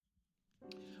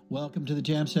Welcome to the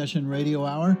Jam Session Radio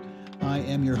Hour. I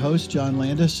am your host, John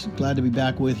Landis. Glad to be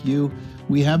back with you.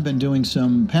 We have been doing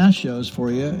some past shows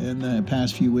for you in the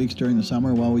past few weeks during the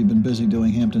summer while we've been busy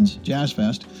doing Hampton's Jazz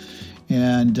Fest.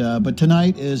 But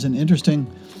tonight is an interesting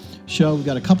show. We've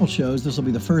got a couple shows. This will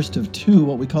be the first of two,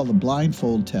 what we call the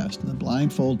Blindfold Test. The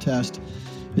Blindfold Test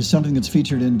is something that's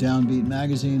featured in Downbeat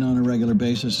magazine on a regular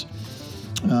basis.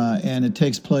 And it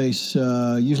takes place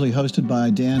usually hosted by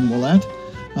Dan Ouellette,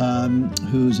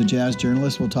 who's a jazz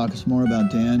journalist. We'll talk some more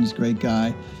about Dan. He's a great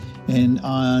guy. And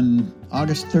on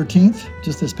August 13th,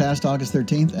 just this past August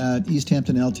 13th at East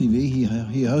Hampton LTV,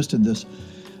 he hosted this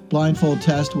Blindfold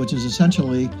Test, which is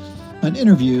essentially an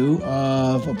interview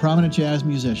of a prominent jazz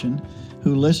musician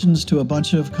who listens to a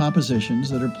bunch of compositions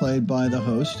that are played by the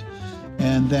host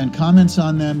and then comments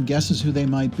on them, guesses who they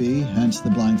might be, hence the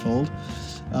blindfold.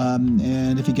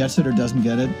 And if he gets it or doesn't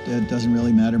get it, it doesn't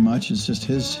really matter much. It's just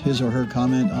his or her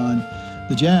comment on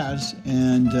the jazz,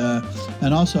 and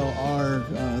also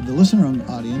the listening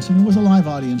audience. And there was a live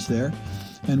audience there,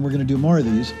 and we're going to do more of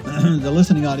these. The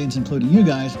listening audience, including you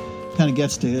guys, kind of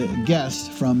gets to guess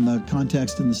from the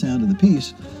context and the sound of the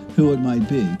piece who it might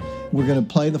be. We're going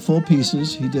to play the full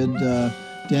pieces.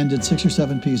 Dan did 6 or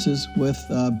 7 pieces with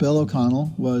Bill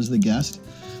O'Connell was the guest,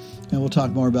 and we'll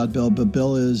talk more about Bill. But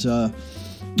Bill is a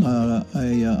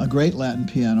great Latin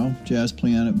jazz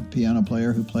piano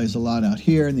player who plays a lot out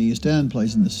here in the East End,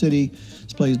 plays in the city,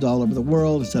 has played all over the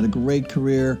world, has had a great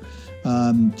career,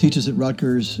 teaches at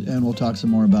Rutgers, and we'll talk some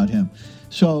more about him.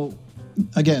 So,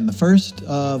 again, the first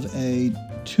of a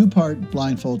 2-part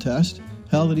blindfold test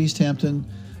held at East Hampton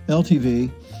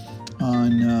LTV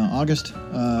on August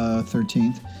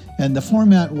 13th. And the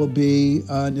format will be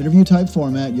an interview-type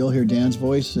format. You'll hear Dan's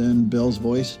voice and Bill's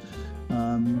voice,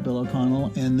 Bill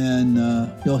O'Connell, and then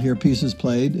you'll hear pieces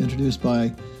played, introduced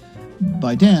by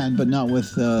Dan, but not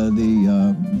with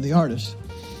the artist,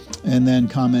 and then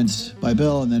comments by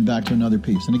Bill, and then back to another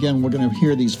piece. And again, we're going to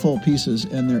hear these full pieces,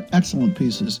 and they're excellent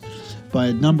pieces by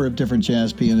a number of different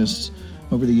jazz pianists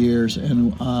over the years,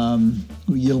 and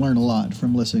you'll learn a lot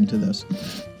from listening to this.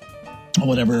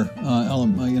 Whatever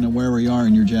element, wherever you are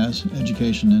in your jazz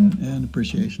education and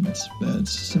appreciation, it's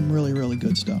some really, really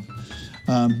good stuff.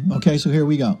 Okay, so here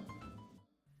we go.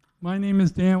 My name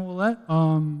is Dan Ouellette.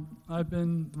 I've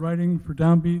been writing for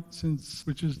Downbeat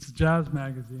which is the jazz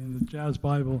magazine, the Jazz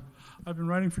Bible. I've been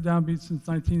writing for Downbeat since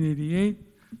 1988.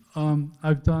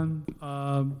 I've done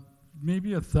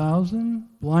maybe 1,000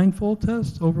 blindfold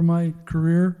tests over my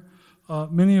career,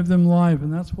 many of them live,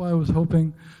 and that's why I was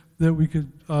hoping that we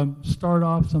could start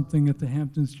off something at the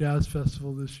Hamptons Jazz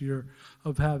Festival this year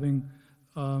of having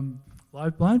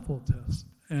live blindfold tests.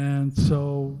 And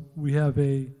so we have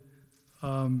an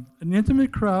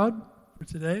intimate crowd for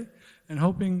today, and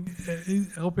hoping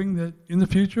that in the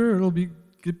future it'll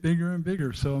get bigger and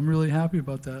bigger. So I'm really happy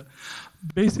about that.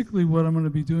 Basically, what I'm going to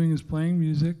be doing is playing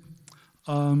music,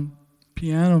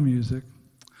 piano music,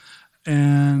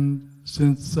 and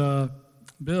since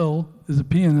Bill is a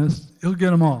pianist, he'll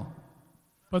get them all.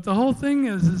 But the whole thing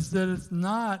is that it's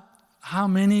not how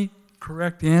many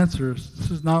correct answers. This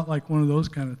is not like one of those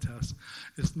kind of tests.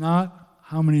 It's not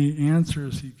how many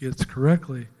answers he gets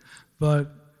correctly,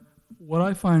 but what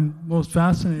I find most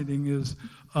fascinating is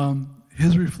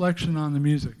his reflection on the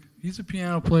music. He's a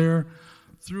piano player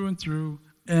through and through,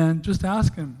 and just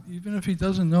ask him, even if he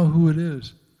doesn't know who it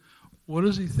is, what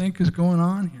does he think is going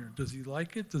on here? Does he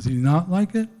like it? Does he not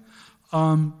like it?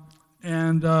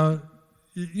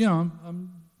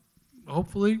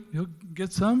 Hopefully he'll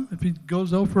get some. If he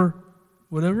goes over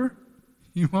whatever,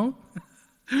 he won't.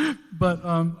 But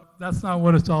that's not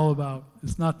what it's all about.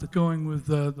 It's not going with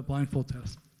the blindfold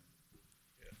test.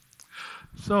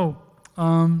 So,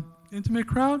 intimate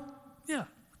crowd? Yeah,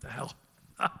 what the hell?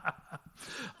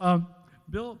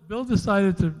 Bill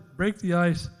decided to break the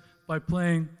ice by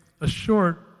playing a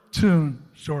short tune,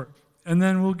 and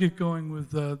then we'll get going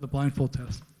with the blindfold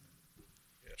test.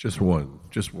 Just one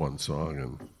song,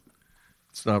 and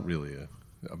it's not really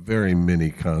a very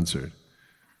mini concert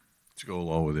to go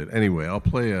along with it. Anyway, I'll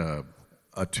play a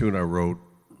tune I wrote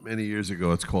many years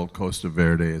ago. It's called Costa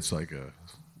Verde. It's like a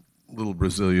little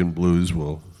Brazilian blues.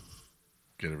 Will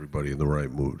get everybody in the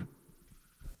right mood.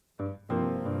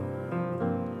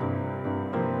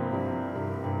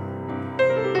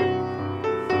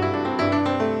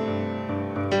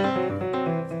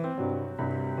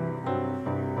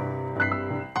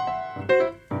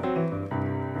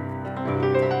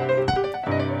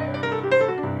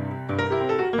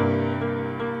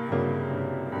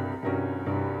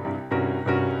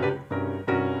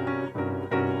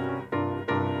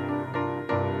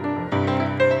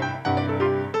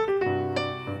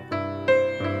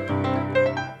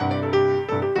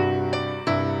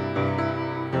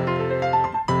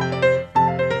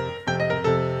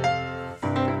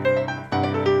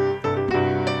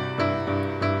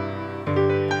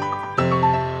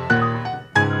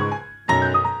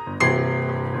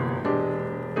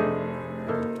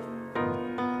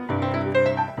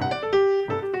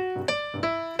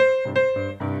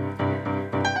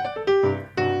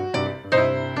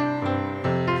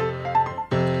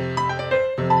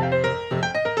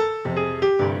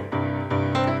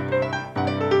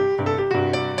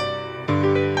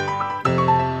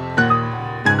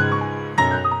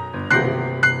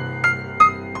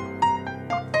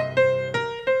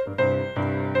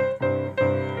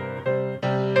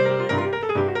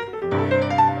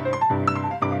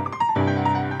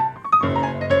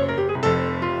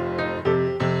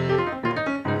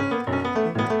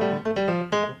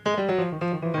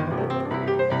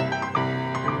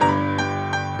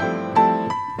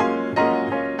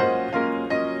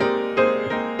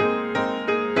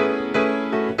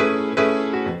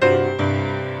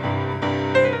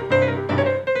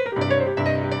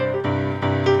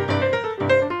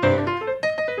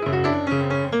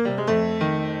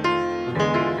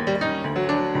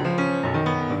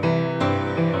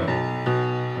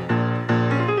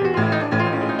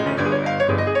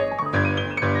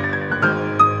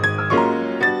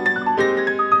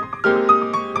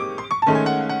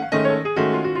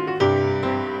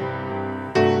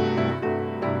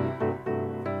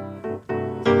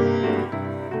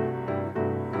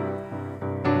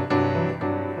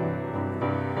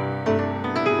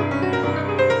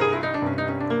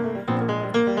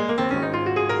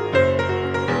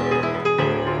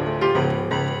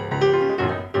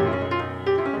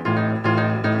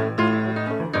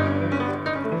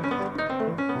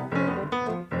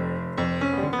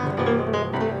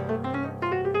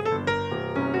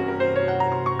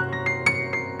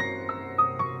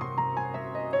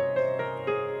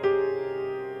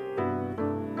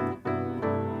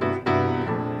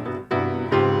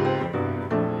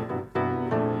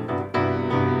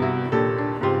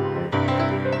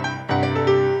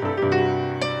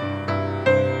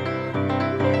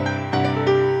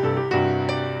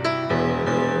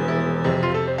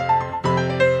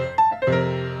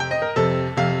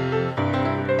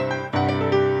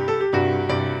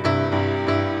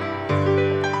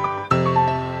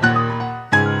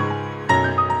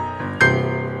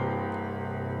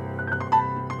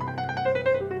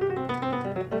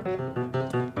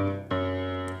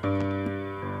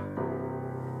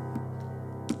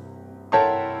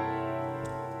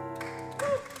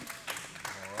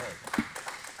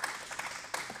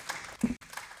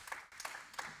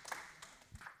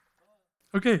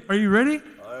 Okay, are you ready?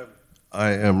 I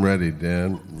am ready,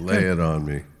 Dan. Lay it on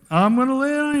me. I'm going to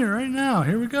lay it on you right now.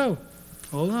 Here we go.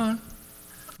 Hold on.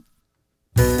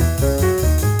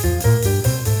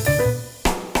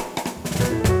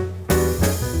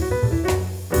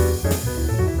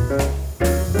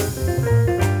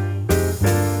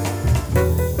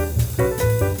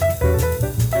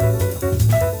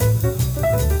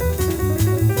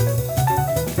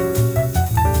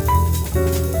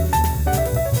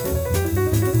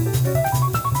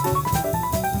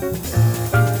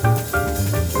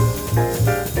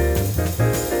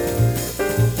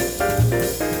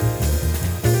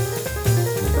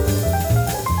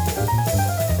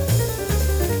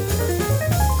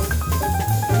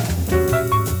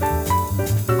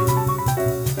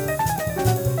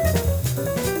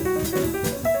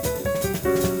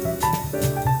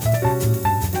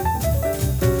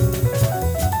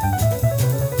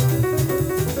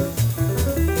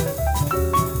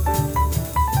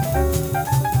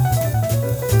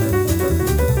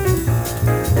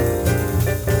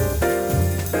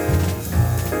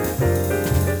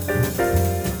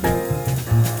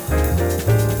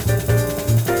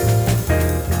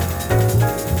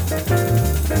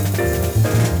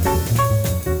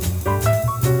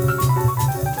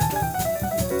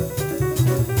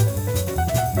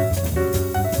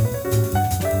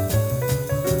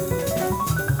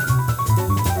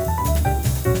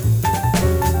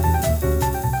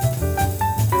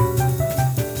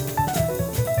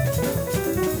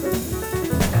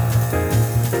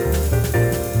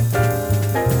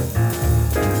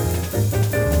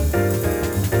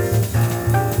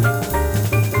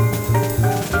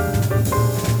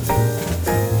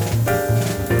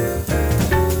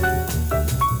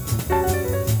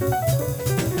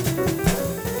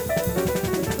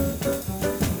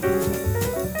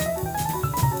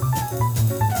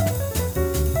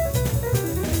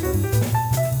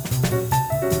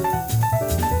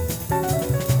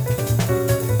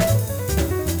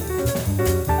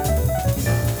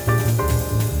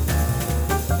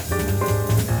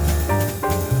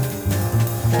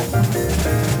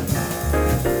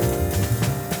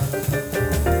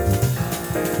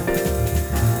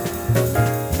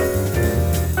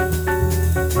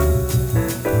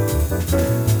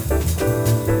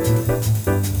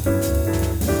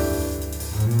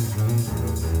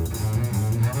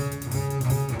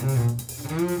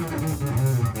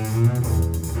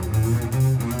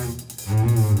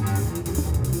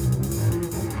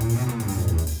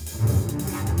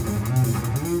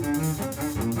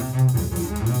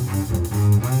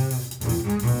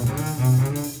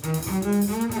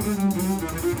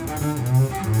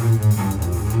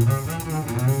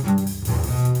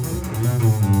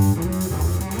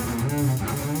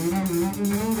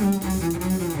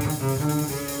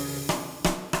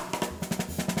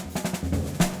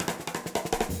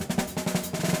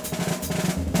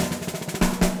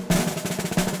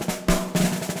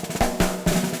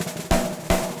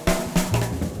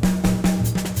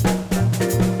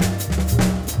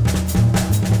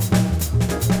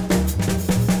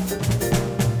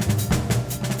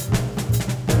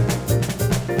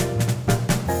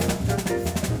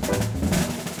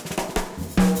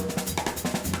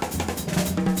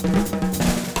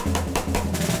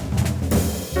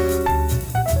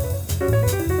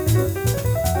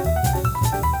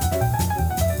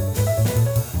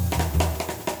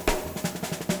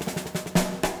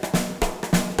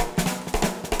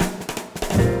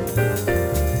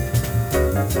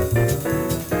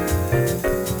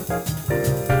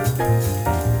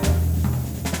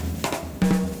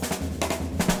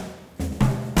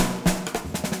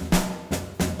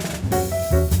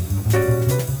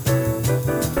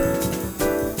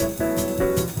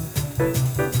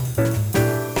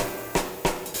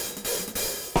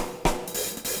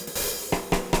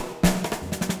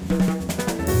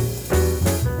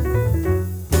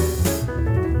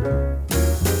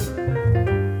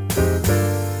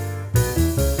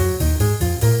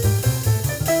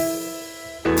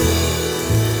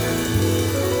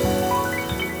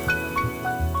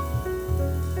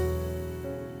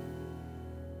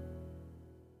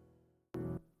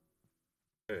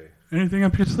 Anything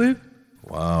up your sleeve?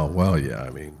 Wow. Well, yeah. I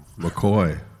mean,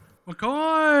 McCoy.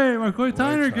 McCoy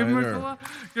Tyner. Give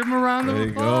him a round of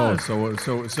applause. There you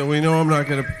go. So we know I'm not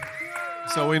going to.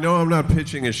 So we know I'm not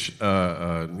pitching a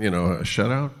shutout.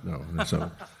 No.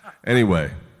 So anyway,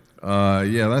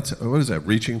 yeah. That's what is that?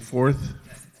 Reaching Forth.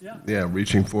 Yeah.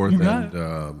 Reaching Forth, and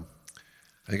I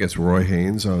think it's Roy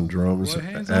Haynes on drums.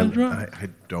 I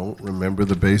don't remember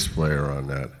the bass player on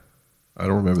that. I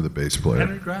don't remember the bass player.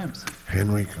 Henry Grimes.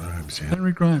 Henry Grimes. Yeah.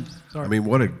 Henry Grimes. Sorry. I mean,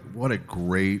 what a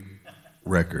great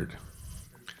record.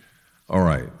 All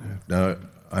right. Now,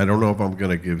 I don't know if I'm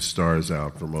going to give stars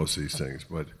out for most of these things,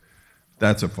 but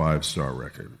that's a 5-star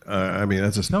record. I mean,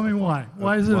 that's a... Tell me why.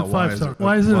 Why is it well, a 5-star?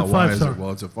 Why is it a 5-star?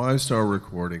 Well, it's a 5-star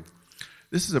recording.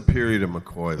 This is a period of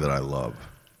McCoy that I love.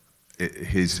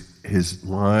 His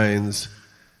lines,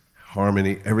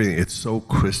 harmony, everything, it's so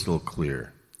crystal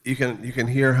clear. You can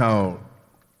hear how,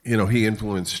 he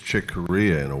influenced Chick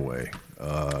Corea in a way,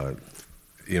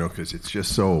 because it's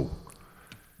just so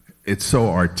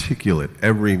articulate.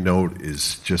 Every note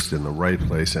is just in the right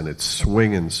place, and it's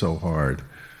swinging so hard.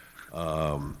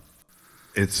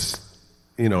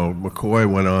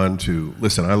 McCoy went on to,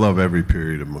 listen, I love every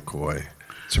period of McCoy.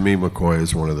 To me, McCoy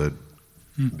is one of the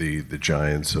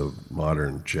giants of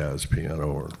modern jazz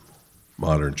piano or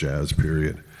modern jazz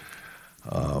period.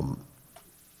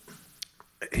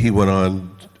 He went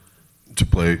on to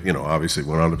play, obviously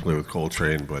went on to play with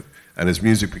Coltrane, and his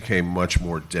music became much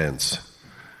more dense.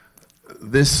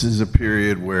 This is a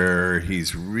period where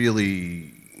he's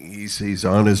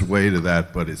on his way to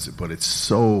that, but it's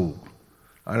so,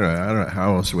 I don't know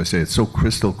how else do I say it? It's so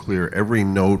crystal clear. Every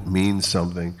note means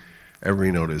something.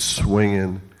 Every note is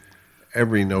swinging.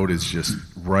 Every note is just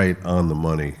right on the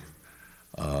money.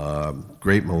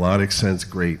 Great melodic sense,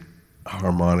 great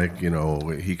harmonic.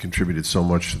 He contributed so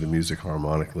much to the music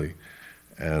harmonically,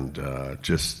 and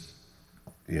just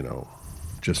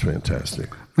fantastic.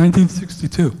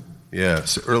 1962.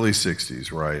 Yes, early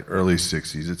 60s, right, early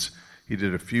 60s. He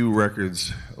did a few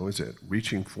records, what was it,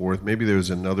 Reaching Forth, maybe there was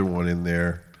another one in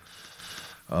there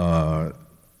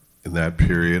in that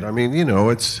period. I mean,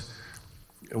 it's,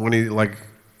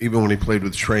 even when he played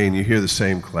with Train, you hear the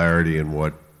same clarity in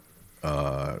what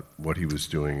he was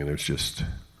doing, and it's just,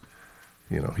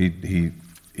 he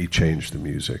changed the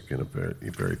music in a very,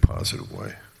 very positive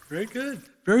way. Very good.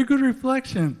 Very good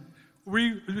reflection.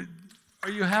 Are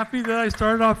you happy that I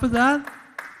started off with that?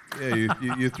 Yeah,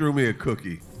 you threw me a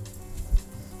cookie.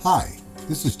 Hi,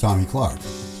 this is Tommy Clark,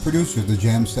 producer of the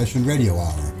Jam Session Radio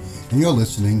Hour, and you're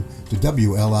listening to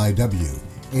WLIW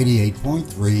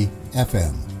 88.3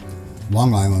 FM,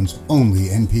 Long Island's only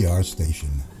NPR station.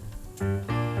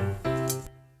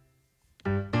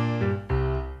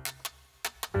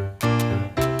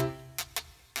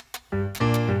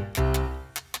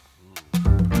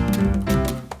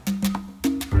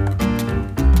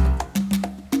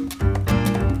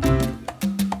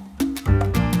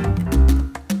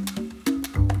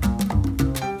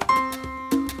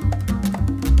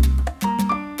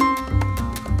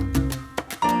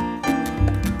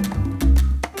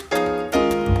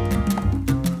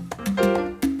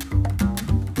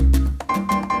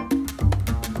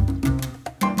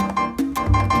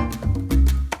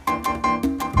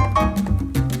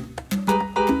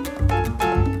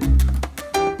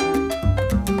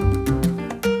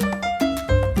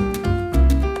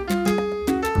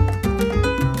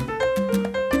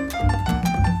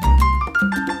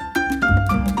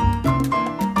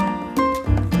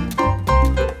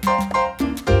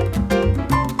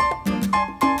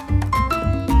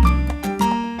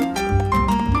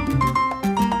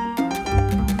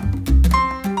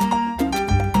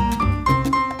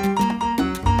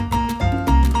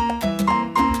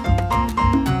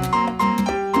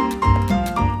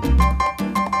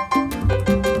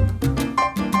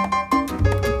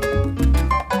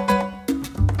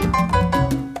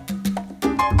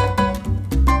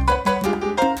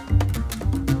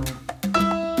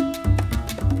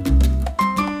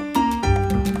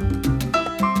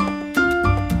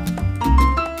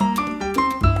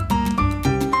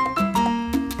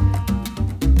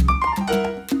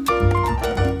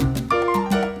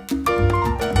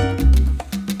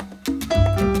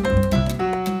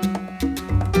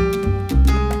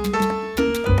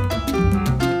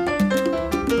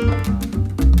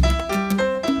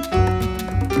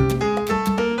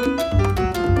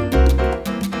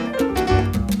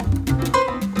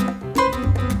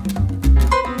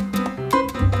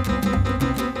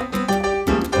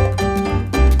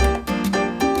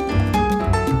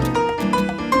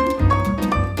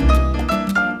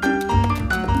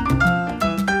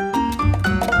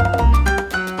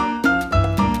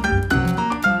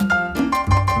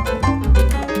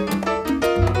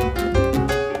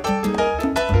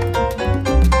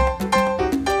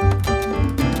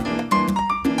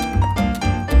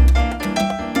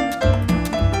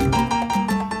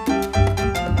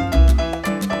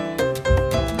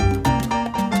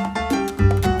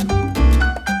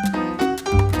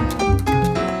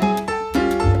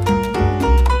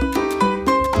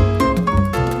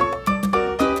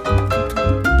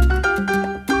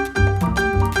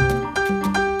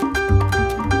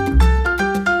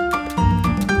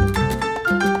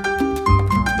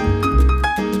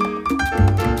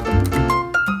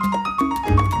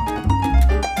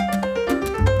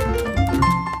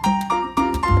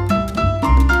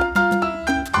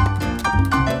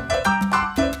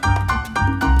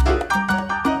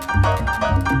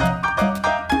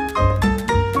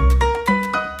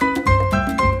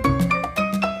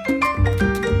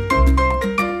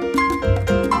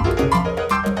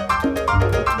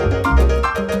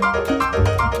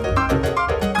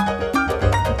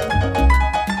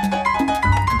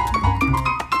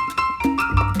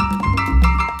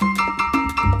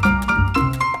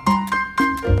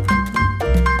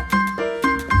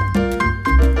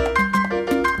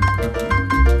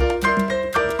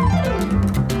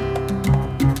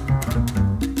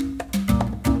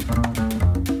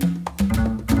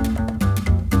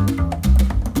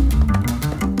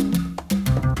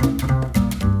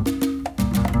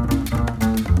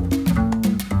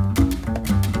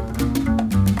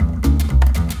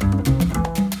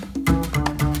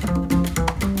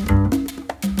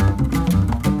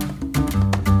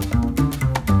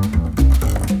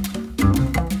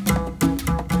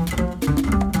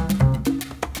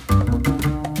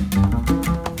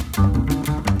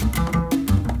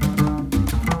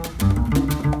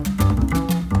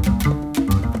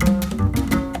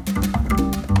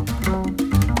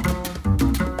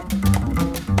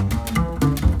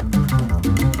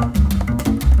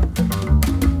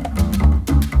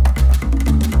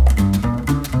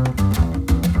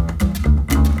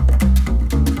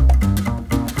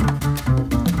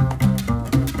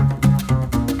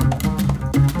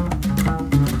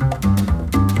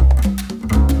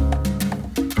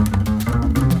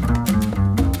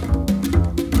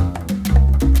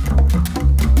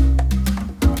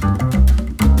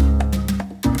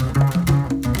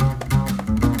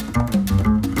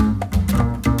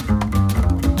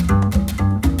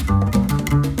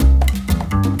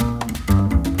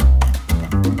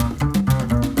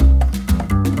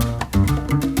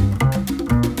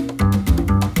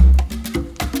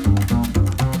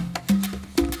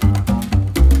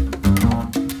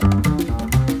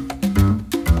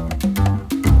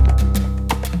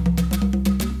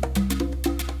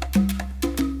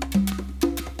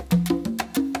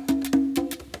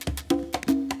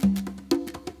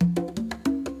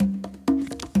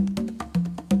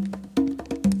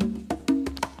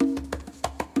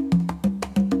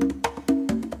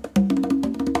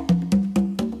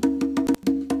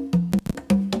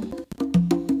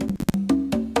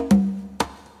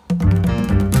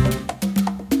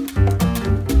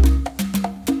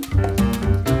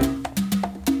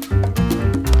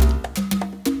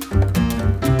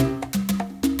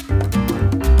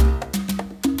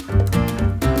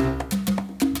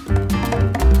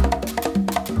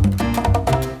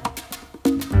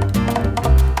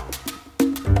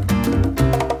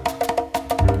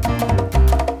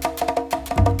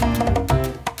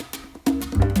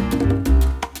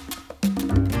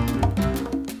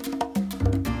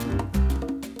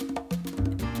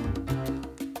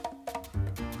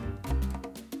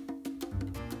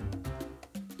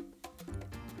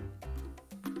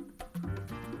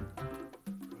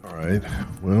 All right.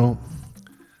 Well,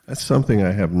 that's something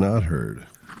I have not heard,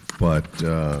 but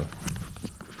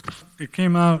It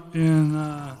came out in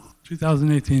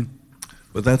 2018.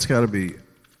 but that's got to be.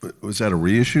 Was that a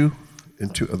reissue?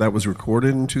 That was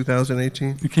recorded in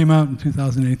 2018. It came out in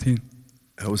 2018.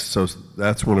 So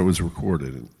that's when it was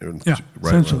recorded. Yeah,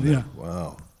 essentially, yeah.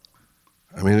 Wow.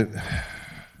 I mean,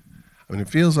 it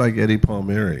feels like Eddie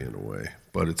Palmieri in a way,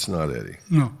 but it's not Eddie.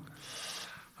 No.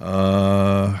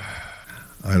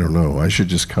 I don't know. I should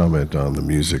just comment on the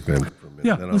music then for a minute.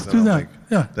 Yeah, let's do that.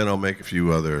 Then I'll make a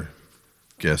few other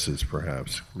guesses,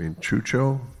 perhaps. I mean,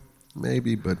 Chucho,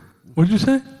 maybe, but... What did you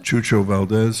say? Chucho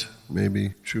Valdez, maybe.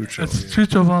 Chucho. That's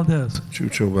Chucho Valdez.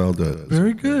 Chucho Valdez.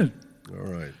 Very good.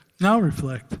 All right. Now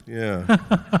reflect. Yeah.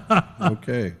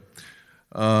 Okay.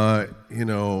 I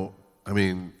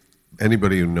mean,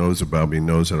 anybody who knows about me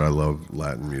knows that I love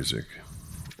Latin music.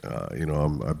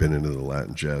 I've been into the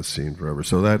Latin jazz scene forever.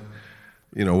 So that,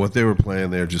 what they were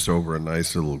playing there, just over a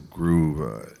nice little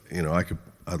groove.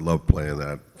 I'd love playing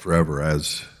that forever,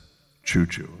 as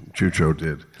Chucho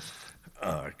did,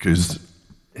 because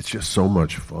it's just so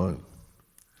much fun.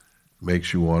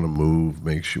 Makes you want to move,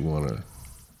 makes you want to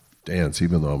dance,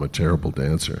 even though I'm a terrible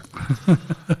dancer.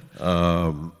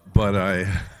 But what I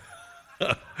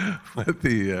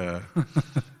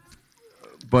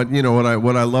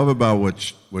love about what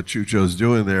Chucho's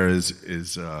doing there is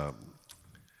the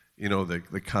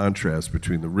contrast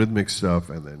between the rhythmic stuff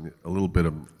and then a little bit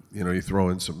of, you throw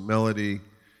in some melody,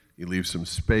 you leave some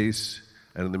space,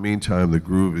 and in the meantime the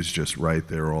groove is just right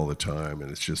there all the time, and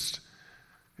it's just,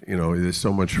 there's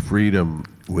so much freedom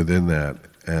within that.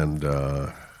 And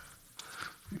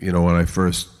when I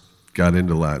first got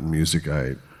into Latin music,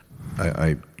 I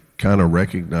kind of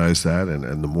recognized that,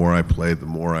 and the more I played, the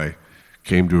more I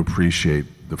came to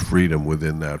appreciate the freedom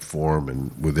within that form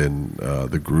and within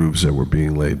the grooves that were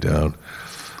being laid down.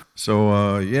 So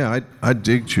I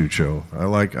dig Chucho. I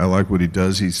like what he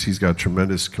does. He's got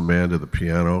tremendous command of the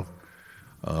piano.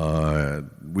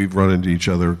 We've run into each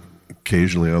other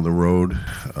occasionally on the road.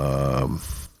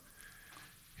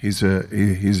 He's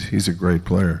a great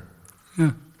player.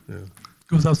 Yeah.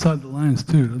 Goes outside the lines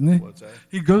too, doesn't he? What's that?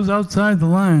 He goes outside the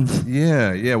lines.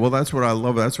 Yeah. Well, that's what I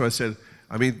love. That's why I said.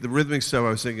 I mean, the rhythmic stuff.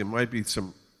 I was thinking might be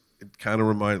some. It kind of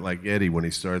reminded like Eddie when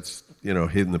he starts,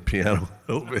 hitting the piano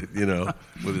a little bit,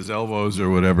 with his elbows or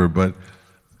whatever. But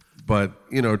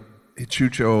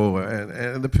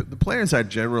Chucho and the players I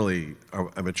generally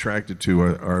I'm attracted to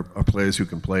are players who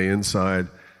can play inside,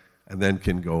 and then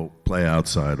can go play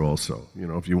outside also.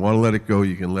 If you want to let it go,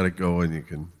 you can let it go, and you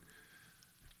can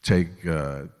take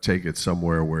it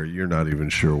somewhere where you're not even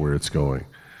sure where it's going.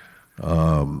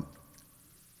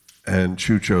 And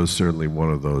Chucho is certainly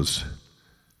one of those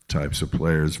types of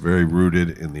players, very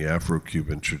rooted in the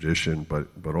Afro-Cuban tradition, but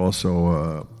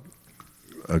also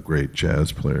a great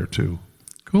jazz player too.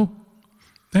 Cool.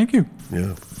 Thank you.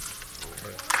 Yeah.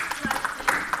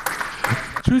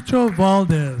 Chucho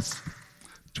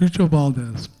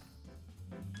Valdez.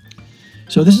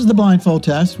 So this is the Blindfold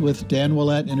Test with Dan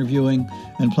Ouellette interviewing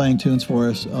and playing tunes for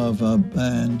us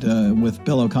with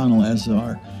Bill O'Connell as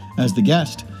the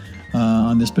guest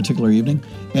on this particular evening.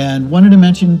 And wanted to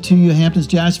mention to you Hampton's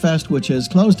Jazz Fest, which has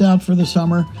closed out for the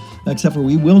summer, except for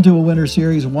we will do a winter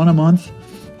series, one a month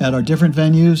at our different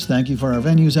venues. Thank you for our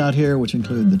venues out here, which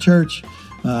include the church,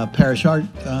 Parish Art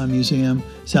Museum,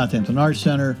 Southampton Arts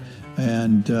Center,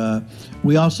 and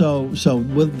we also,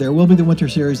 there will be the winter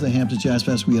series of the Hampton Jazz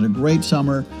Fest. We had a great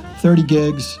summer, 30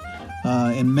 gigs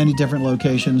in many different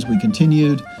locations. We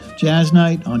continued Jazz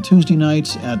Night on Tuesday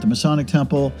nights at the Masonic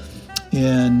Temple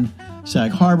in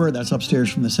Sag Harbor. That's upstairs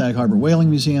from the Sag Harbor Whaling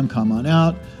Museum. Come on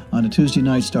out on a Tuesday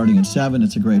night starting at 7.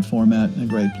 It's a great format and a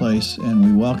great place, and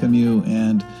we welcome you.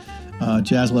 And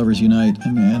Jazz Lovers Unite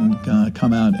and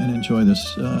come out and enjoy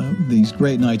these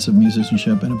great nights of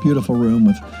musicianship in a beautiful room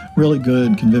with really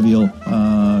good convivial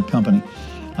company.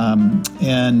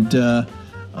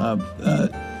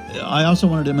 I also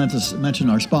wanted to mention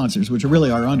our sponsors, which are really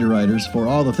our underwriters for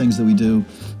all the things that we do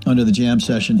under the Jam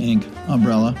Session Inc.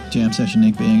 umbrella. Jam Session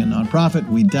Inc. being a nonprofit.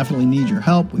 We definitely need your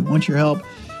help. We want your help.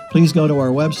 Please go to our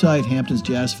website,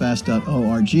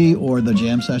 hamptonsjazzfest.org or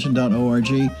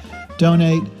thejamsession.org.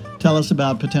 Donate. Tell us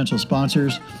about potential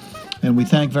sponsors. And we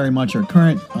thank very much our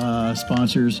current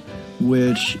sponsors,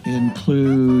 which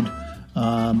include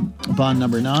Bond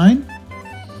Number 9,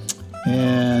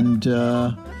 and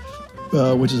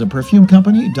which is a perfume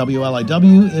company.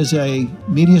 WLIW is a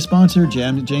media sponsor.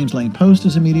 James Lane Post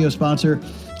is a media sponsor.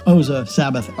 Oza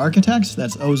Sabbath Architects,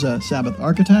 that's Oza Sabbath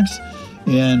Architects.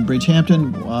 And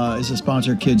Bridgehampton is a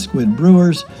sponsor, Kid Squid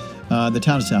Brewers. The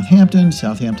town of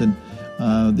Southampton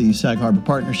the Sag Harbor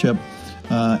Partnership,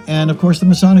 and of course the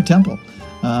Masonic Temple,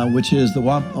 which is the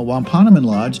Wampanoman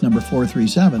Lodge, number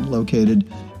 437,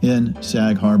 located in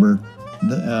Sag Harbor,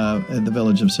 in the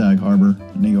village of Sag Harbor,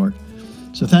 New York.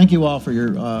 So thank you all for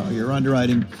your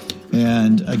underwriting.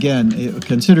 And again,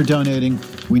 consider donating.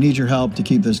 We need your help to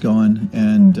keep this going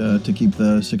and to keep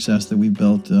the success that we've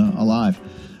built alive.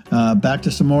 Back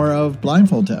to some more of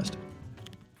Blindfold Test.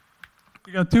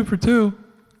 You got 2 for 2.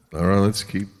 All right, let's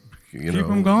keep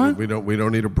them going? We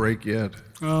don't need a break yet.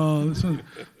 Oh, this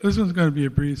one's going to be a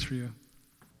breeze for you.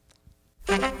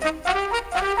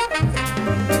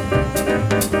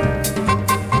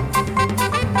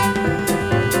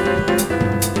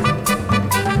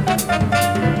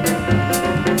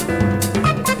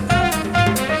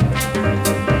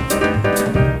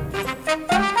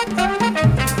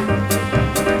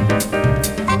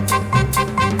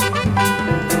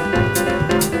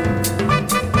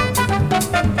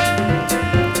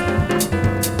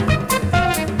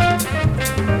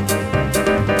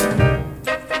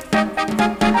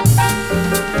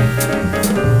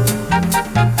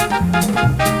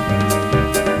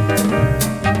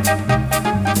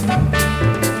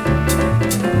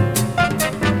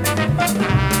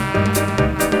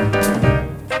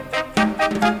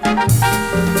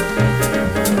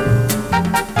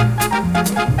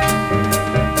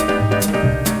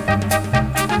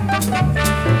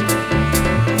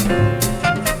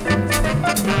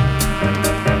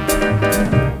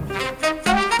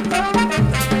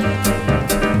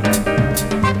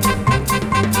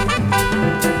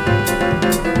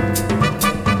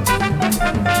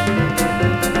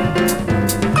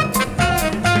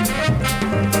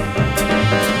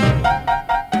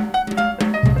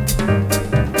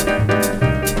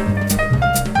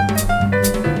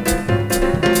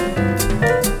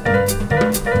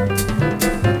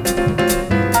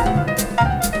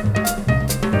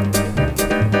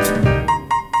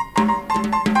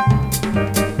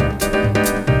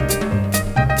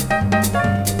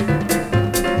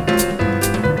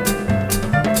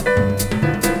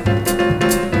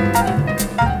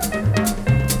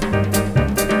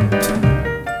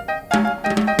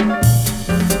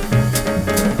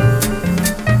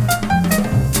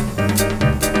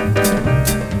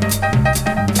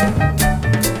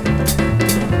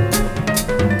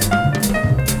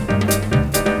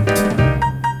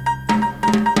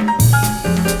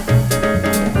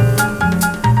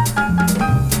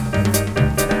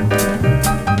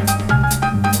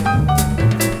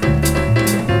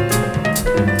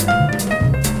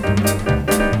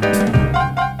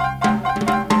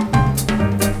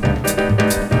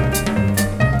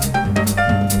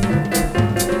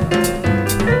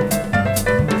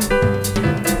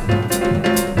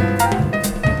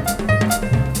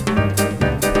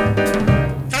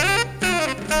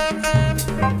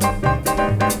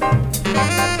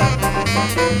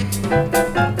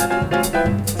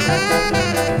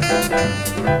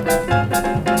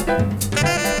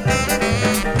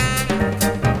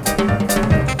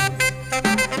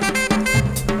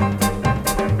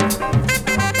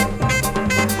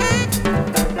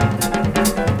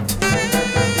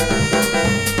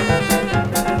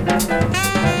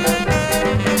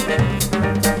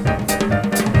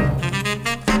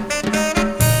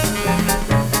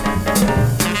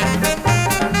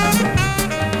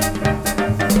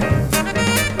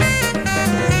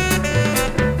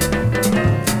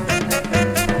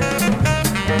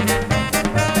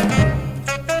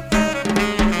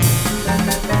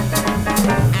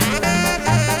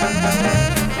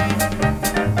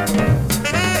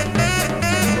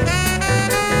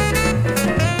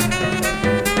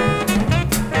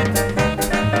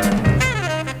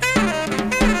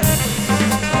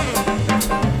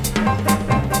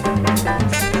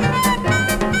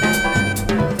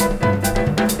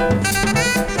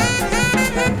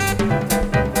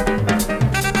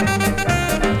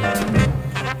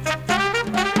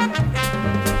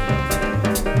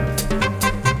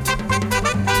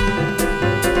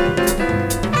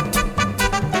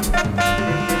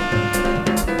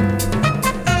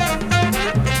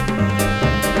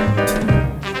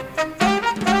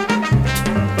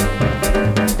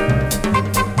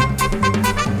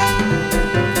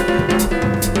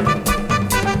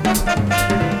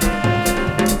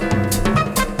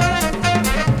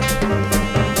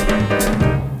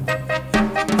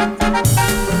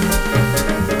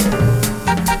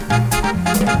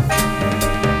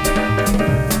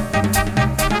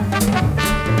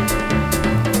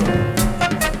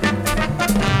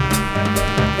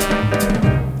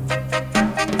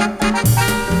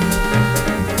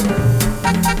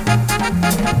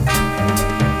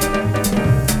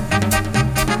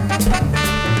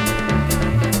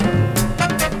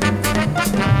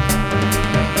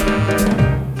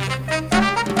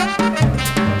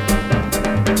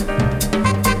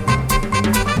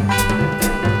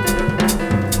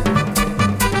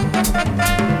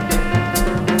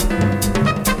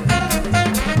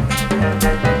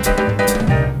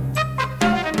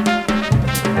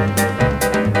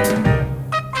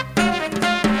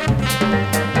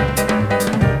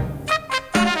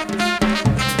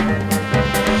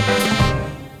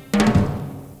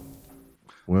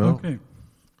 Well, Okay.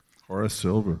 Horace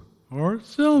Silver. Horace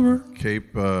Silver.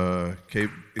 Cape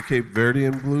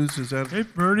Verdean blues, is that?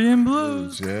 Cape Verdean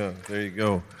Blues. Yeah, there you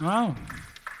go. Wow.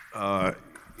 I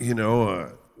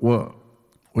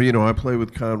play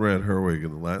with Conrad Herwig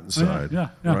in the Latin side,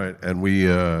 yeah. right? And we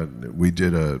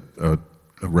did a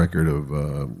record of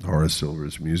Horace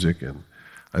Silver's music, and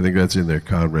I think that's in there.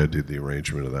 Conrad did the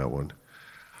arrangement of that one.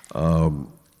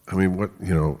 One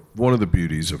of the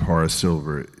beauties of Horace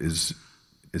Silver is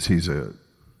he's a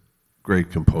great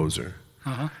composer,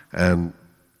 and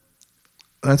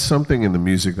that's something in the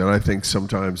music that I think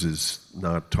sometimes is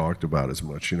not talked about as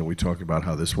much. We talk about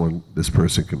how this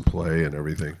person can play and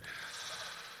everything,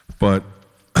 but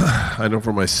I know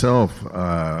for myself,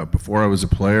 before I was a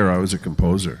player, I was a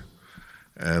composer,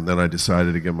 and then I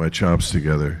decided to get my chops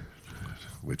together,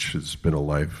 which has been a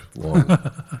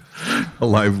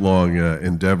lifelong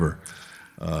endeavor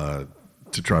to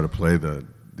try to play the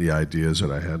ideas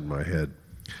that I had in my head.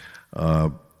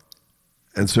 And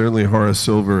certainly Horace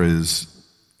Silver is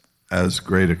as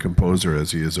great a composer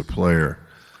as he is a player,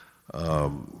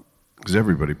 because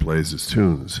everybody plays his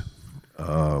tunes.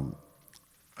 The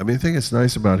thing that's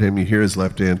nice about him, you hear his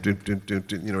left hand,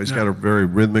 he's got a very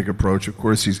rhythmic approach. Of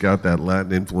course, he's got that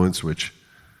Latin influence, which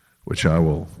I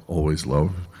will always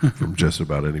love from just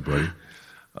about anybody.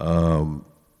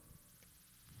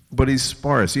 But he's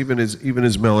sparse. Even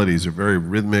his melodies are very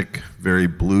rhythmic, very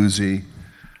bluesy.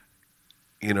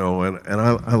 And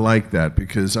I like that,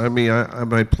 because I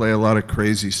might play a lot of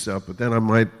crazy stuff, but then I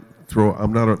might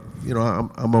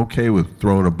I'm okay with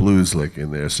throwing a blues lick in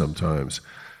there sometimes,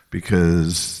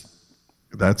 because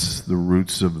that's the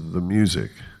roots of the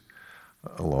music,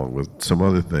 along with some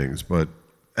other things.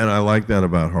 And I like that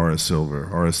about Horace Silver.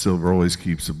 Horace Silver always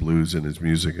keeps the blues in his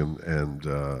music,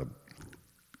 and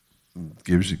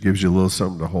gives you a little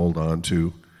something to hold on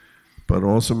to, but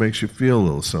also makes you feel a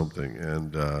little something.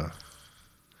 And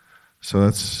so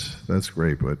that's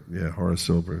great. But yeah, Horace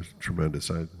Silver is tremendous.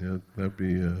 That'd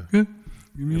be good.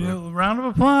 Give me a round of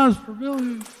applause for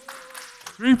Billy.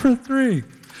 3 for 3.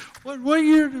 What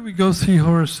year did we go see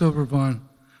Horace Silver, Vaughn?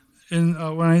 When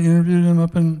I interviewed him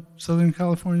up in Southern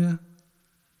California.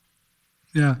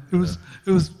 Yeah, it was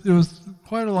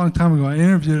quite a long time ago. I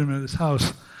interviewed him at his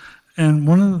house, and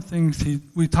one of the things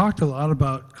we talked a lot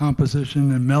about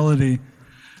composition and melody,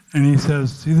 and he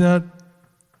says, "See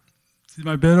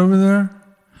my bed over there?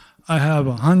 I have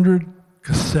 100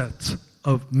 cassettes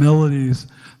of melodies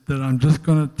that I'm just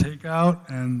going to take out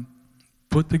and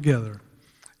put together."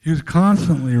 He was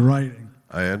constantly writing.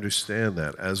 I understand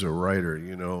that as a writer.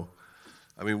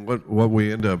 What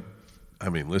we end up.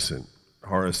 Listen.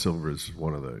 Horace Silver is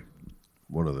one of the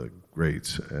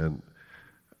greats,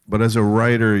 but as a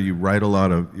writer, you write a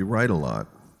lot,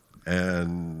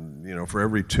 and for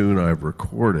every tune I've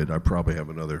recorded, I probably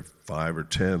have another 5 or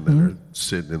 10 that are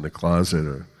sitting in the closet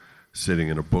or sitting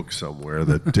in a book somewhere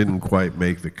that didn't quite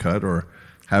make the cut, or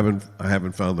I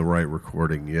haven't found the right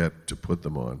recording yet to put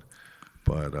them on.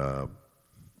 But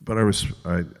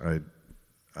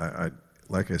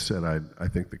like I said, I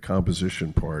think the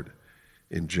composition part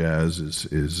in jazz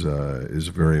is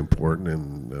very important,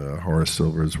 and Horace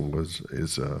Silver is one of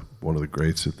the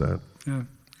greats at that. Yeah,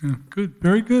 good,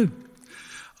 very good.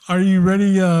 Are you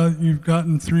ready? You've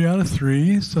gotten 3 out of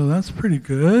 3, so that's pretty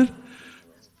good.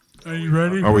 Are you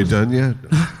ready? Are we done yet?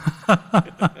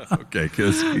 Okay,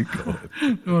 let's keep going.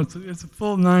 No, it's a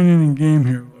full 9-inning game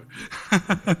here.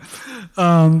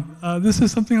 This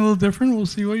is something a little different. We'll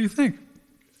see what you think.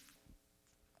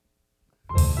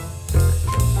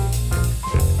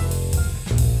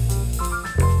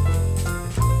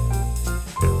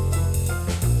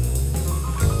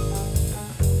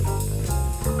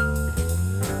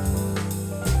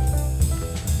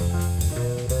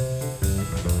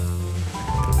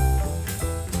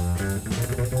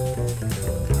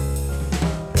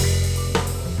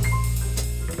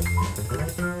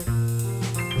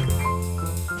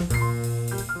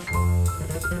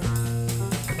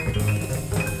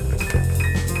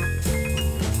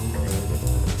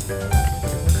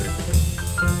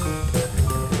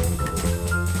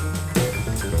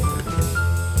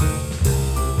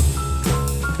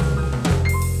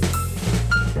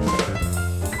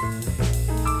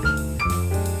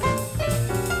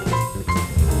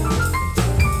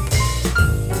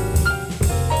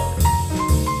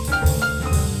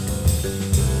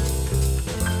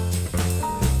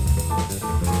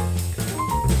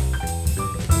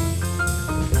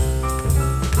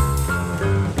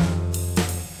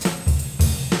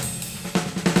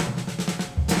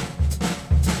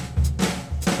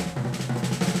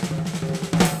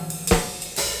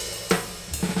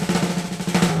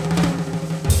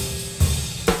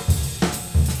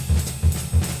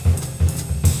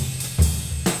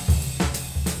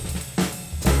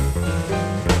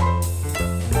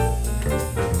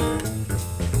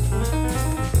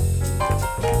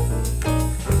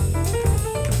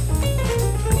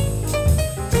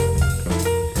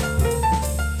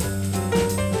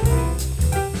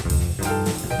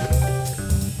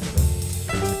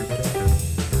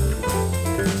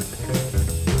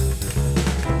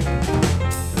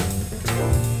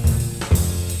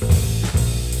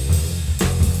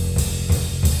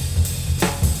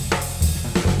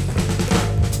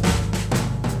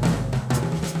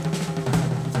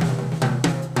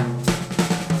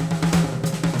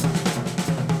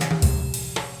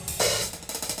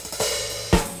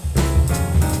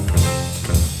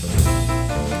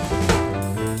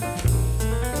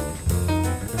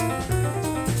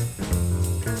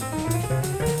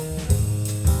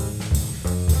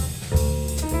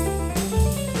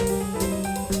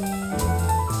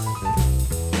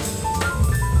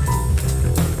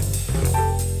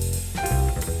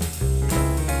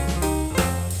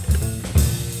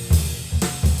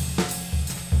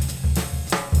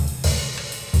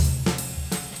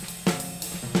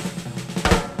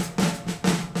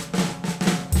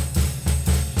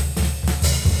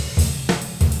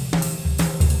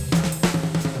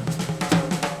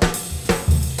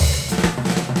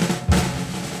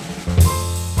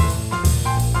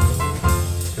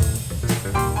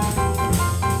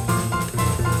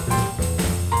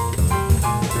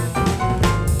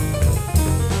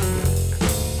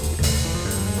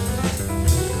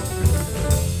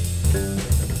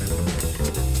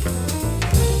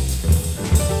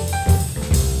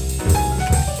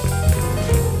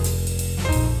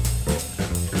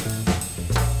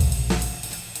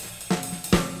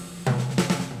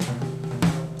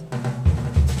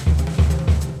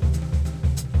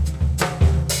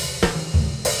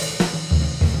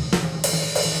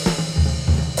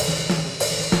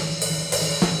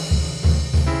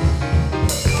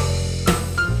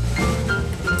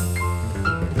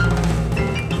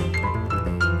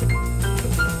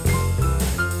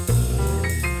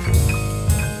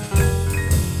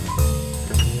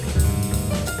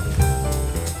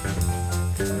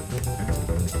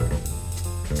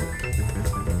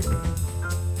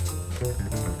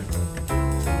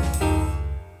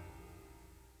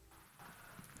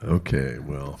 Okay,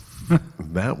 well,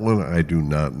 that one I do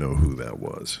not know who that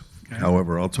was. Okay.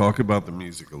 However, I'll talk about the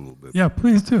music a little bit. Yeah,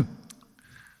 please do.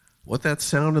 What that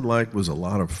sounded like was a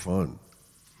lot of fun.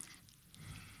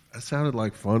 That sounded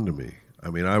like fun to me. I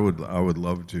mean, I would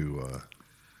love to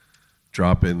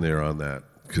drop in there on that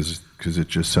because it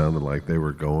just sounded like they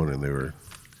were going and they were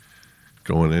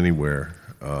going anywhere,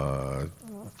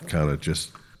 kind of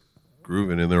just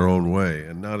grooving in their own way,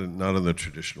 and not in the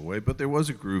traditional way, but there was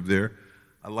a groove there.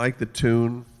 I like the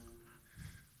tune.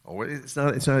 Oh, it's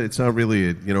not really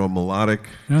a melodic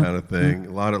kind of thing.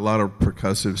 A lot of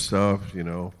percussive stuff.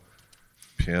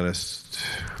 Pianists.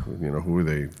 Who are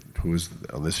they? Who is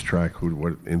on this track?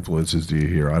 What influences do you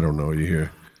hear? I don't know. You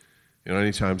hear.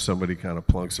 Anytime somebody kind of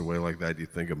plunks away like that, you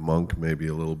think of Monk maybe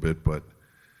a little bit, but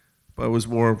it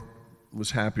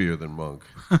was happier than Monk.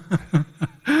 Sure.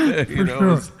 It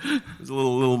was a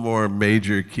little more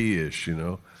major key-ish,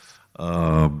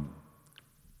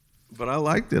 but I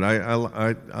liked it.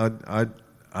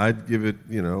 I'd give it,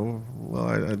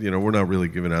 we're not really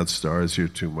giving out stars here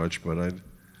too much, but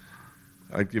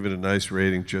I'd give it a nice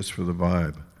rating just for the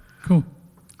vibe. Cool.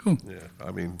 Yeah,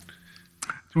 I mean.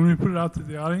 Do you want me to put it out to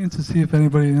the audience to see if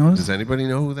anybody knows? Does anybody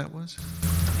know who that was?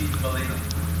 Stephen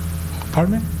Bellino.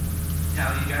 Pardon me?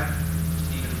 Tally Gap.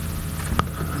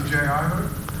 Stephen. Jay Ivor?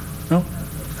 No.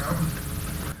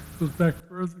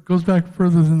 Goes back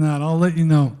further than that. I'll let you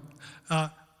know.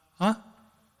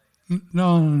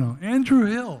 No. Andrew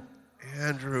Hill.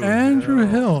 Andrew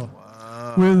Hill.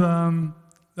 Wow. With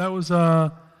that was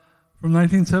from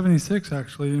 1976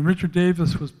 actually, and Richard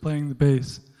Davis was playing the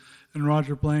bass, and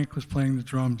Roger Blank was playing the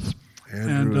drums.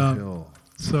 Andrew Hill.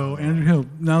 So Andrew Hill.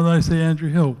 Now that I say Andrew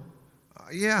Hill.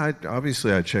 Yeah,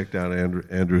 obviously I checked out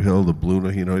Andrew Hill, the Blue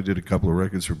Note. He did a couple of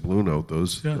records for Blue Note.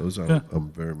 Those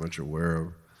I'm very much aware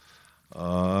of.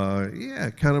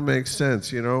 It kind of makes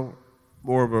sense.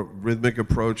 More of a rhythmic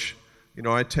approach.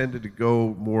 I tended to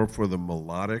go more for the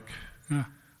melodic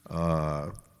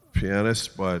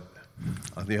pianist, but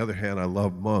on the other hand, I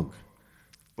love Monk.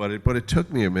 But it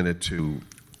took me a minute to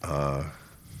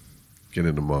get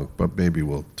into Monk. But maybe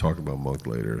we'll talk about Monk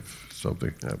later if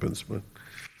something happens. But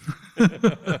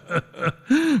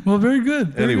well, very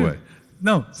good. Anyway. Good.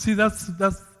 No, see, that's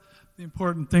the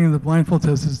important thing in the blindfold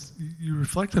test is you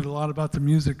reflected a lot about the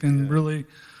music and really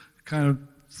kind of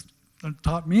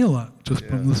taught me a lot just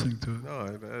from listening to it. No,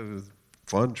 that was a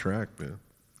fun track, man.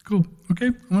 Cool. Okay,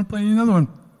 I'm going to play you another one.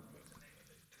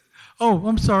 Oh,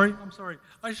 I'm sorry.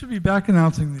 I should be back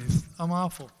announcing these. I'm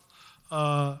awful.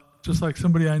 Just like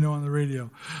somebody I know on the radio.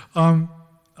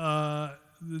 The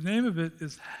name of it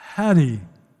is Hattie,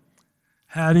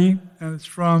 and it's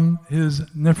from his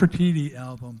Nefertiti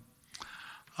album.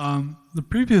 The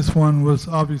previous one was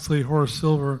obviously Horace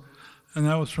Silver, and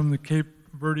that was from the Cape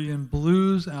Verdean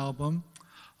Blues album.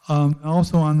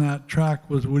 Also on that track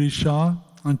was Woody Shaw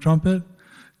on trumpet,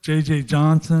 J.J.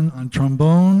 Johnson on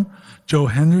trombone, Joe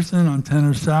Henderson on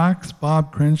tenor sax,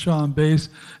 Bob Crenshaw on bass,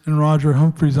 and Roger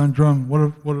Humphreys on drum.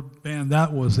 What a band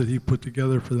that was that he put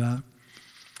together for that.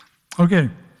 Okay,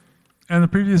 and the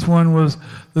previous one was,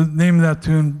 the name of that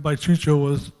tune by Chucho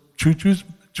was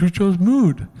Chucho's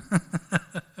Mood.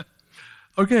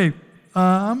 Okay,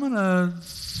 I'm going to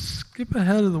skip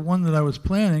ahead of the one that I was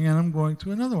planning, and I'm going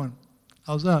to another one.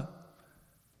 How's that?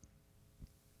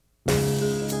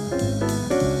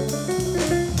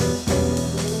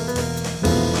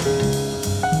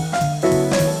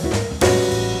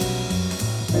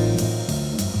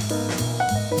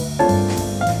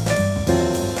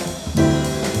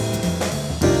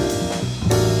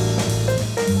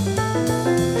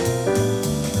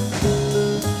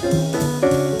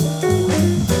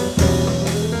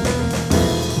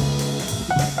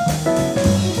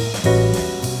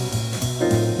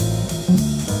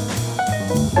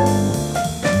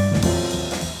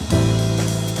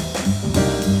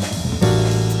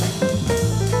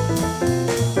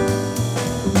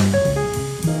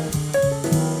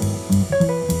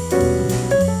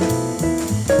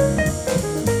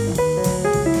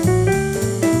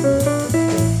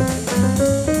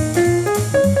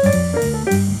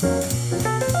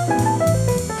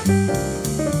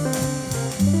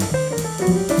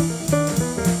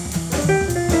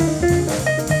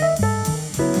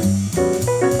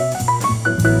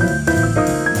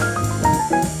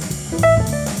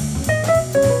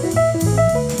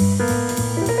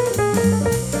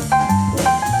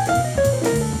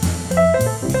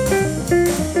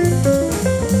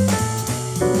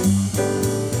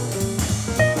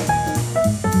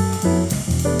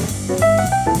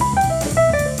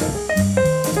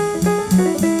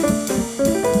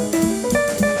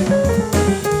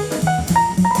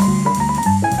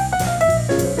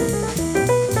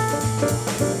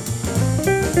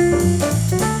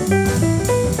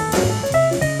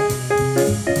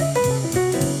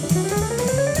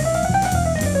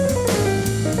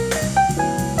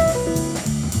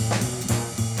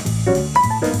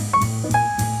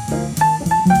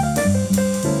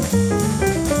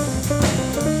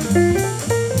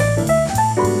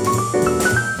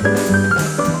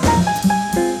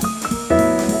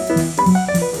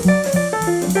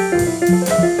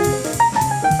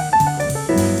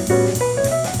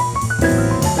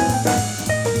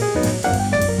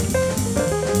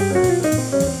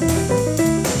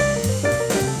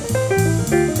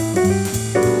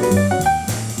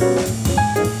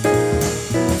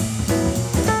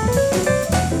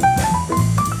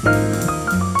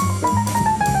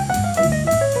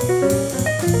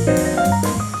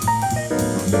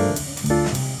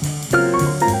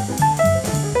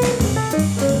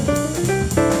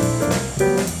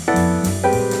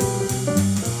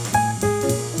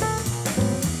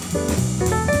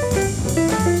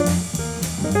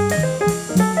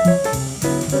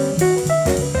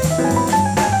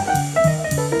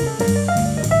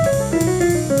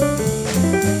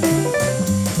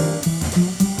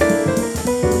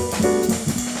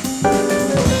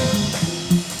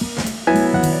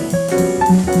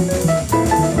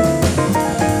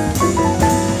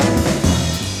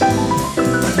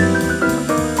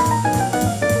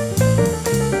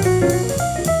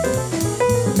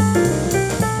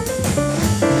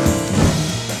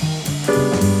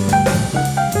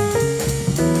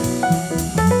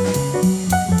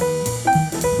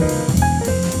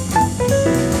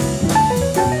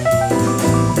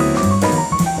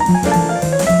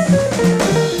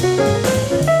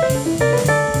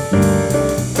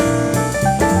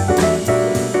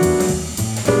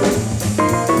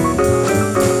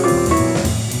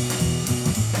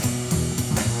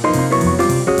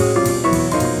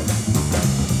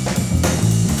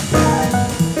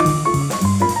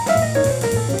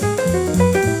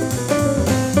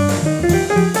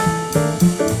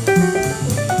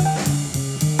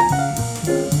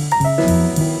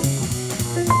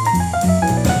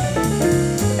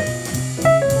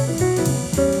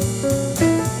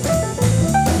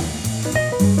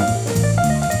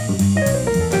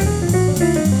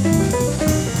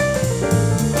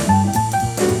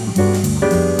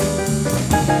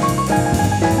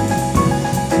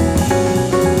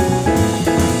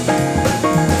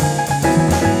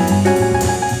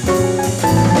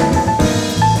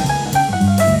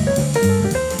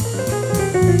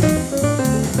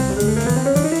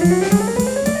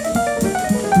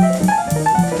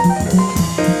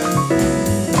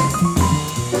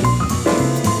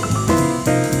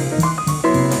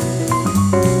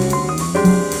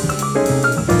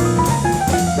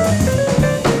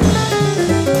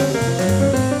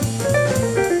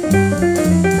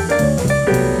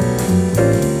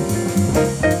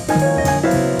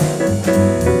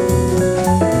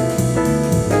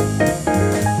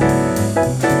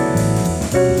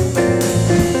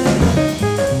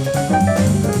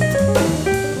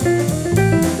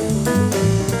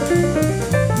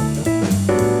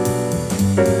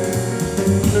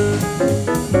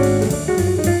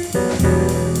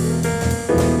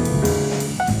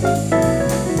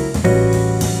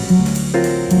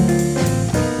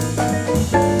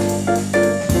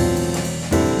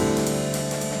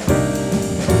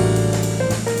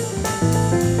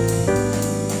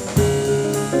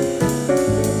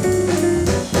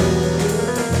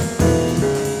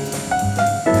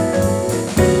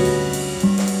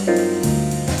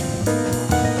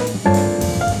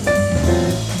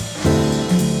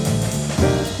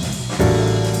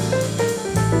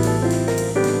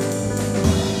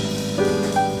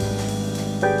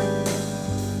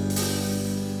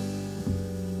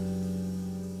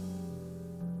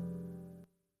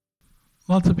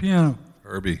 Lots of piano.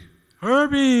 Herbie.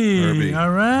 Herbie.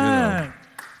 All right. You know,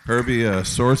 Herbie,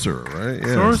 Sorcerer, right?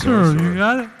 Yeah, Sorcerer, you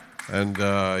got it? And,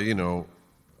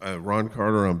 Ron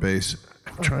Carter on bass.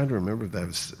 I'm trying to remember if that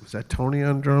was that Tony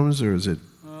on drums, or is it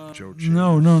Joe Chambers?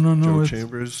 No. Joe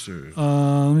Chambers? Or,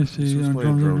 let me see. Who's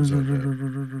playing drums on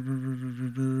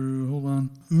Hold on.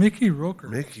 Mickey Roker.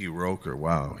 Mickey Roker.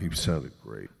 Wow, he sounded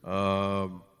great.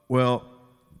 Well,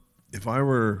 if I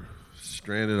were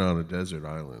stranded on a desert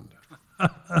island,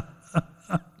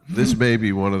 this may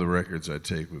be one of the records I'd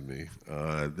take with me.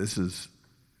 This is,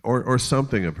 or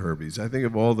something of Herbie's. I think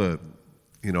of all the,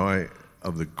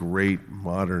 of the great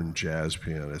modern jazz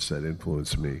pianists that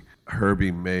influenced me,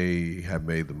 Herbie may have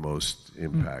made the most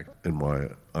impact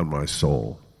on my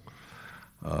soul.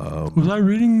 Was I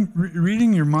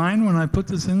reading your mind when I put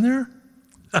this in there?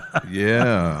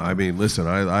 Yeah, I mean, listen,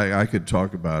 I could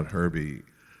talk about Herbie.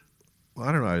 Well,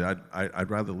 I don't know. I'd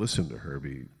rather listen to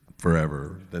Herbie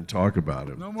forever than talk about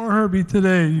him. No more Herbie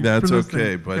today. That's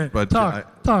okay, but I'll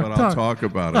talk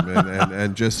about him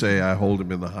and just say I hold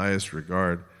him in the highest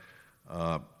regard.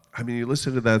 I mean, you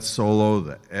listen to that solo,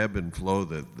 the ebb and flow,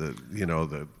 the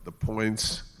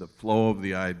points, the flow of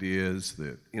the ideas.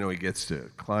 He gets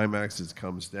to climaxes,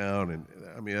 comes down, and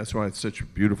I mean that's why it's such a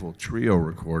beautiful trio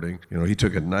recording. He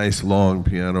took a nice long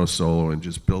piano solo and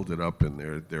just built it up, and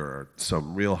there are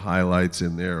some real highlights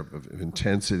in there of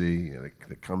intensity, and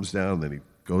it comes down, then he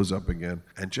goes up again,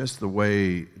 and just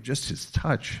his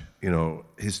touch.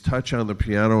 His touch on the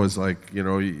piano is like,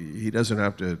 he doesn't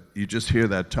have to, you just hear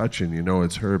that touch and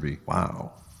it's Herbie.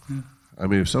 Wow. Yeah. I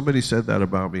mean, if somebody said that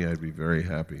about me, I'd be very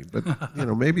happy. But,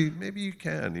 maybe you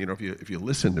can, if you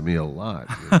listen to me a lot,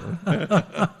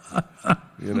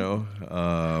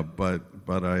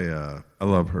 but I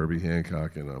love Herbie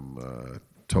Hancock, and I'm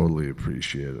totally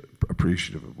appreciative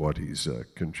of what he's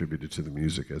contributed to the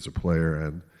music as a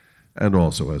player and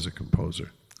also as a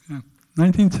composer. Yeah.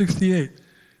 1968.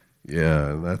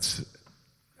 Yeah, and that's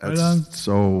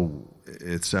so.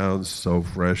 It sounds so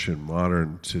fresh and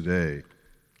modern today.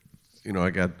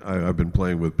 I've been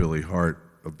playing with Billy Hart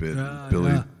a bit.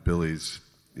 Yeah, Billy's,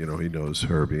 he knows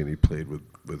Herbie, and he played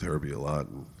with Herbie a lot.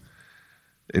 And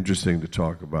interesting to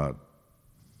talk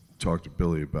to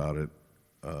Billy about it.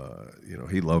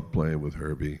 He loved playing with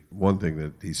Herbie. One thing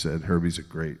that he said, Herbie's a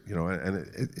great,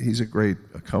 he's a great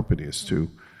accompanist too.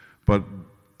 But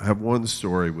I have one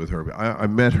story with Herbie. I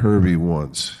met Herbie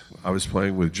once. I was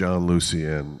playing with John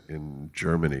Lucien in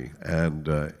Germany, and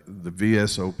the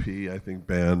VSOP, I think,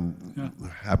 band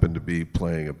happened to be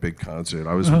playing a big concert.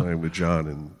 I was playing with John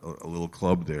in a little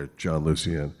club there, John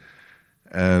Lucien.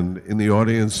 And in the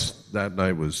audience that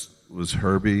night was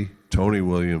Herbie, Tony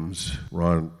Williams,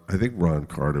 I think Ron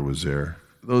Carter was there.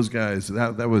 Those guys,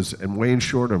 that was, and Wayne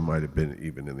Shorter might have been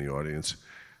even in the audience.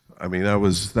 I mean,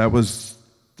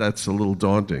 that's a little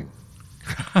daunting.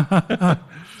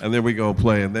 And then we go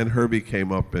play, and then Herbie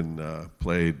came up and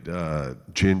played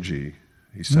Gingy.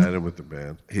 He sat in with the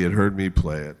band. He had heard me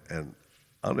play it, and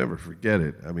I'll never forget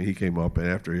it. I mean, he came up, and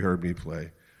after he heard me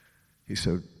play, he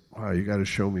said, "Wow, you got to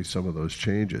show me some of those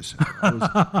changes." And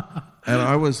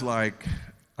I was like,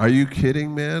 "Are you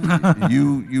kidding, man?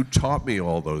 You taught me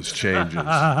all those changes."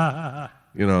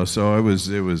 So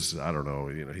it was. I don't know.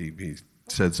 He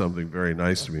said something very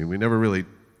nice to me. We never really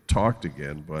talked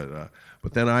again,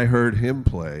 but then I heard him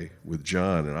play with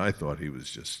John, and I thought he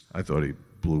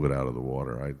blew it out of the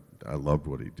water. I loved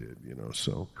what he did,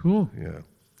 so. Cool. Yeah.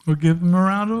 We'll give him a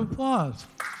round of applause.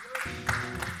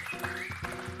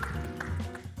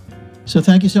 So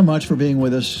thank you so much for being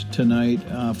with us tonight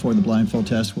for the Blindfold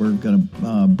Test. We're going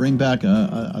to bring back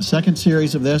a second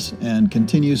series of this and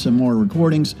continue some more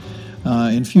recordings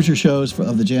in future shows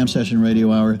of the Jam Session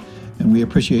Radio Hour. And we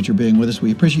appreciate your being with us.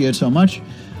 We appreciate so much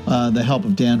the help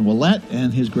of Dan Ouellette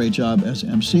and his great job as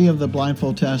MC of the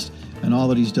Blindfold Test and all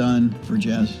that he's done for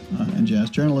jazz and jazz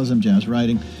journalism, jazz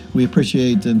writing. We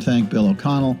appreciate and thank Bill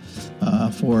O'Connell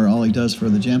for all he does for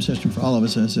the Jam Session, for all of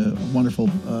us as a wonderful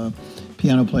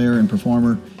piano player and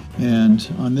performer. And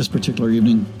on this particular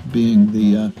evening, being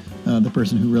the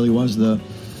person who really was the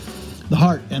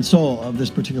heart and soul of this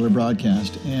particular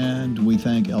broadcast. And we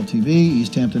thank LTV,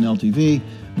 East Hampton LTV,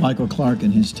 Michael Clark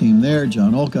and his team there,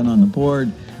 John Olkin on the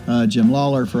board, Jim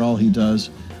Lawler for all he does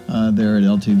there at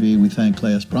LTV. We thank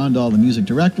Claes Brondal, the music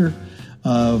director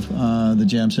of the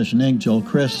Jam Session Inc., Joel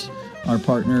Chris, our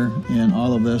partner in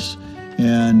all of this,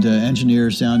 and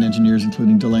sound engineers,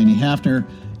 including Delaney Hafner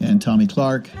and Tommy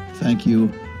Clark. Thank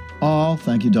you all.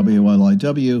 Thank you,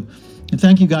 WLIW. And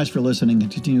thank you guys for listening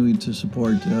and continuing to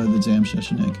support the Jam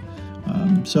Session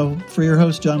Inc. So for your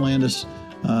host, John Landis,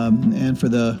 and for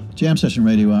the Jam Session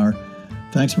Radio Hour,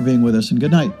 thanks for being with us, and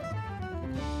good night.